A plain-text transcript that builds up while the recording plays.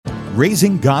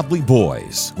Raising Godly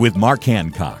Boys with Mark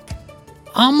Hancock.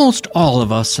 Almost all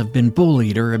of us have been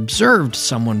bullied or observed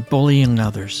someone bullying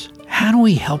others. How do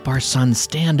we help our son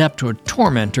stand up to a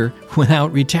tormentor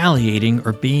without retaliating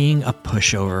or being a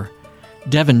pushover?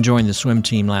 Devin joined the swim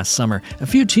team last summer. A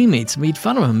few teammates made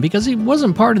fun of him because he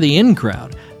wasn't part of the in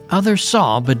crowd. Others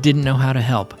saw but didn't know how to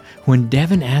help. When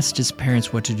Devin asked his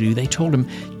parents what to do, they told him,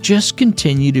 just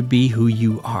continue to be who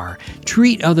you are.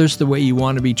 Treat others the way you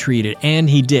want to be treated, and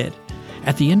he did.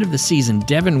 At the end of the season,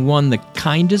 Devin won the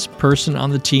Kindest Person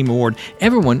on the Team award.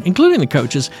 Everyone, including the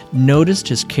coaches, noticed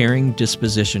his caring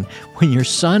disposition. When your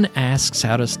son asks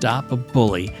how to stop a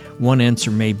bully, one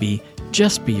answer may be,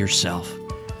 just be yourself.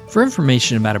 For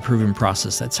information about a proven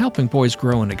process that's helping boys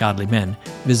grow into godly men,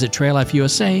 visit Trail Life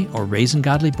USA or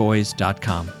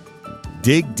RaisingGodlyBoys.com.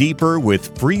 Dig deeper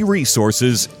with free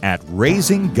resources at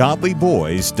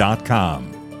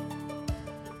RaisingGodlyBoys.com.